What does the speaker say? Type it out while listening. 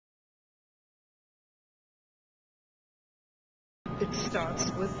it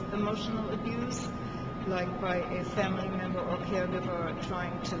starts with emotional abuse, like by a family member or caregiver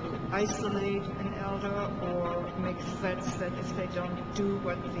trying to isolate an elder or make threats that if they don't do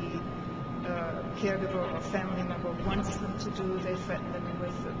what the caregiver or family member wants them to do, they threaten them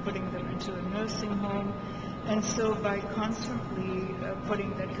with putting them into a nursing home. And so by constantly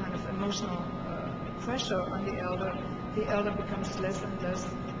putting that kind of emotional pressure on the elder becomes less and less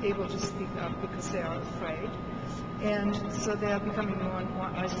able to speak up because they are afraid. And so they are becoming more and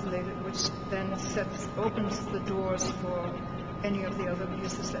more isolated, which then opens the doors for any of the other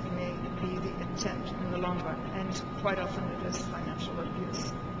abuses that may be the intent in the long run. And quite often it is financial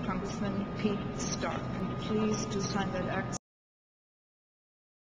abuse. Congressman Pete Stark, please do sign that act.